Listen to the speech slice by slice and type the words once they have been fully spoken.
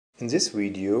In this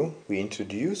video we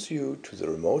introduce you to the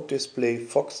remote display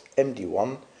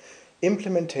FOX-MD1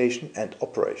 implementation and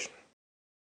operation.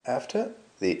 After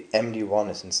the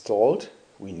MD1 is installed,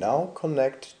 we now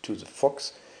connect to the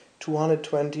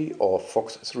FOX-220 or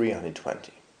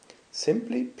FOX-320.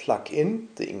 Simply plug in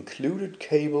the included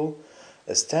cable,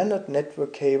 a standard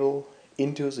network cable,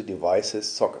 into the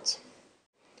device's sockets.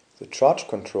 The charge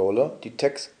controller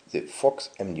detects the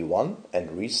FOX-MD1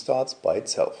 and restarts by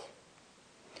itself.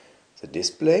 The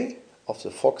display of the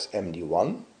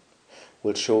FOX-MD1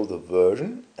 will show the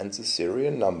version and the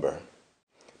serial number.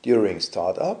 During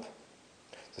startup,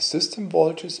 the system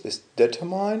voltage is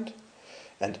determined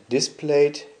and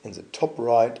displayed in the top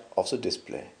right of the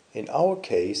display. In our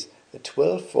case, a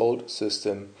 12-volt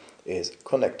system is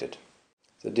connected.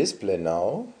 The display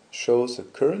now shows the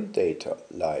current data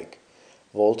like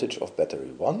voltage of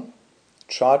battery 1,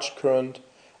 charge current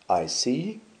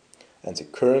IC, and the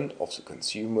current of the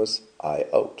consumer's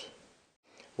I/O.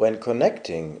 When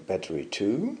connecting battery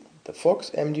 2, the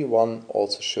FOX-MD1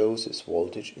 also shows its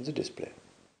voltage in the display.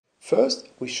 First,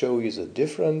 we show you the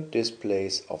different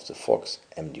displays of the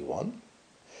FOX-MD1.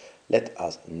 Let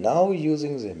us now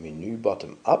using the menu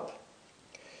bottom up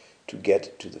to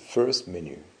get to the first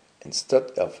menu. Instead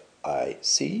of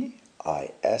IC,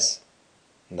 IS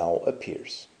now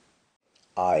appears.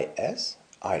 IS,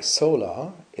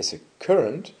 I-solar, is a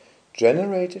current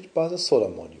generated by the solar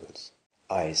modules.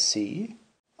 IC,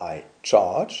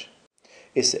 I-charge,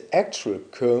 is the actual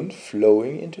current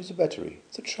flowing into the battery,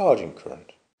 the charging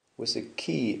current. With the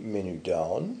key menu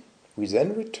down, we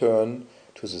then return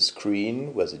to the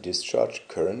screen where the discharge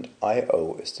current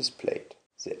I/O is displayed.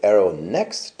 The arrow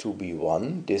next to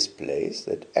B1 displays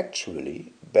that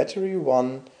actually battery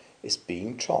 1 is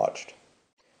being charged.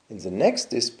 In the next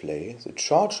display, the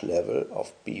charge level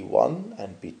of B1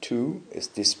 and B2 is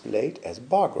displayed as a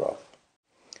bar graph.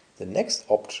 The next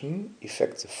option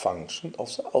affects the function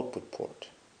of the output port.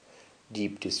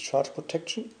 Deep discharge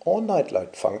protection or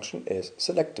nightlight function is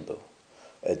selectable.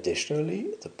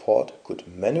 Additionally, the port could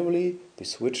manually be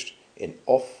switched in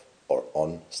off or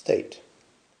on state.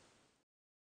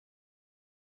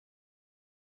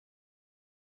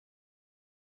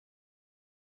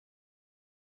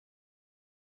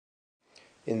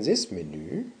 In this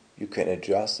menu, you can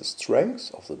adjust the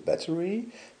strength of the battery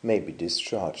may be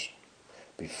discharged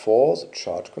before the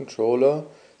charge controller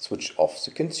switches off the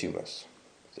consumers.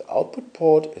 The output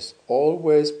port is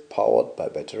always powered by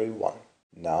battery 1.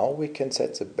 Now we can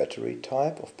set the battery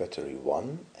type of battery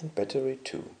 1 and battery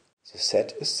 2. The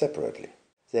set is separately.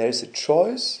 There is a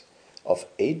choice of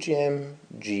AGM,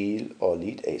 GEL or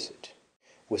lead acid.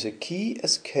 With a key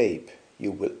escape,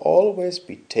 you will always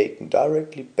be taken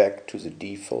directly back to the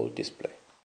default display.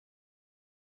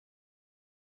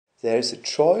 There is a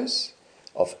choice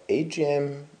of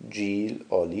AGM, GEL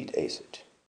or lead acid.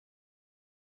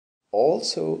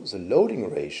 Also, the loading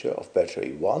ratio of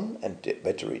battery 1 and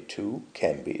battery 2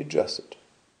 can be adjusted.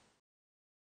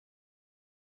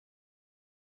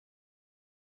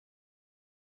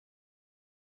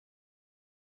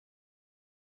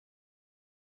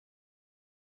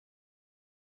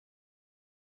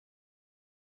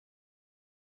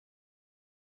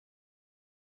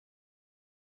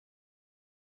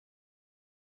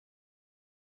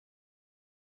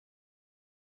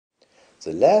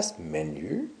 The last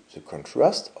menu, the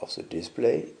contrast of the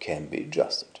display, can be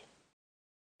adjusted.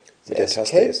 The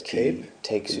escape key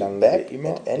takes you back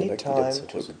at any time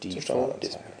to the default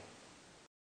display.